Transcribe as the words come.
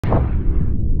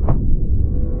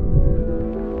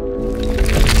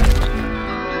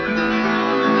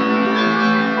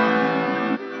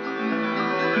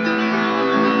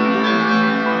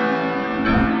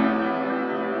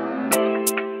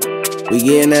We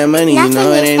getting that money, you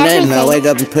know it ain't nothing. I wake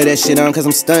up and put that shit on cause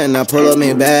I'm stunting. I pull up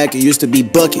Maybach, it used to be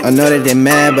bucket. I know that they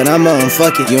mad, but I'm on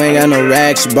fuck it. You ain't got no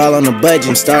racks, you ball on the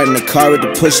budget. I'm starting the car with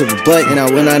the push of a button.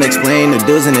 I will not explain the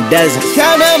dudes in the desert.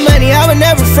 Count up money, I would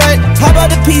never front. Hop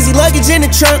out the Pizzy, luggage in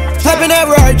the trunk. Hop in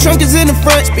that rari, trunk is in the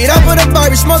front. Speed up with a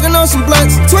barbie, smoking on some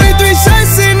blunts. 23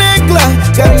 shots in that Glock.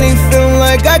 Got me feeling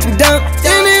like I can dunk.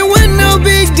 And it wasn't no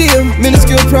big deal.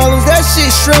 Minuscule problems, that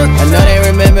shit shrunk. I know they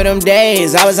remember them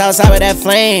days. I was outside with that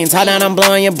flames. How down I'm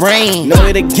blowing your brain. Know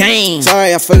it again.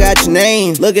 Sorry, I forgot your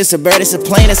name. Look, it's a bird, it's a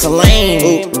plane, it's a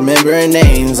lane. Ooh, remembering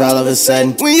names all of a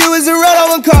sudden. When you was around, I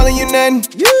wasn't calling you nothing.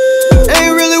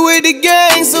 Ain't really with the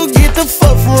gang, so get the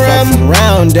fuck from around me.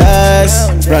 Round us,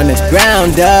 run the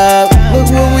ground up. Look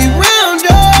what we round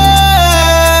up.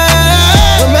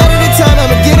 No matter the time,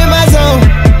 I'ma get in my zone.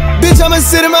 Bitch, I'ma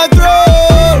sit in my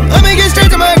throne. I'ma get straight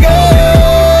to my goal.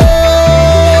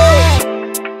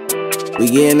 We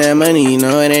getting that money, you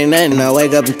know it ain't nothing. I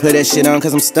wake up and put that shit on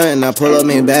cause I'm stunting. I pull up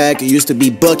Maybach, it used to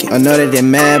be bucket. I know that they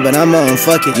mad, but I'm on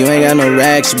fuck it. You ain't got no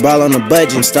racks, you ball on the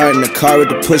budget. I'm starting the car with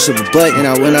the push of a button.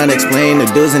 I will not explain the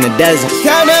dudes in the desert.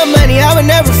 Count up money, I would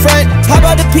never front. Hop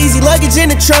out the Pizzy, luggage in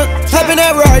the trunk. Hop in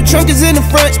that rari, trunk is in the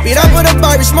front. Speed up with a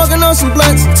barbie, smoking on some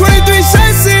blunts. 23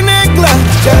 shots in that Glock.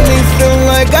 Got me feeling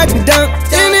like I can dunk.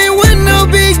 And it wasn't no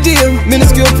big deal.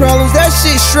 Minuscule problems, that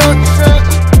shit shrunk.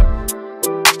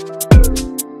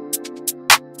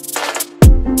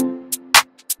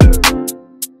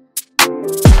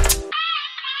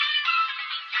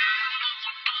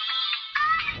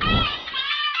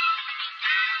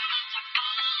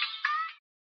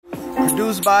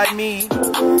 Produced by me,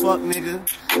 fuck nigga.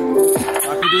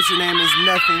 My producer name is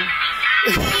Nothin.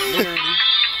 Literally.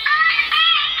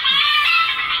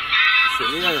 So,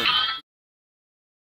 yeah.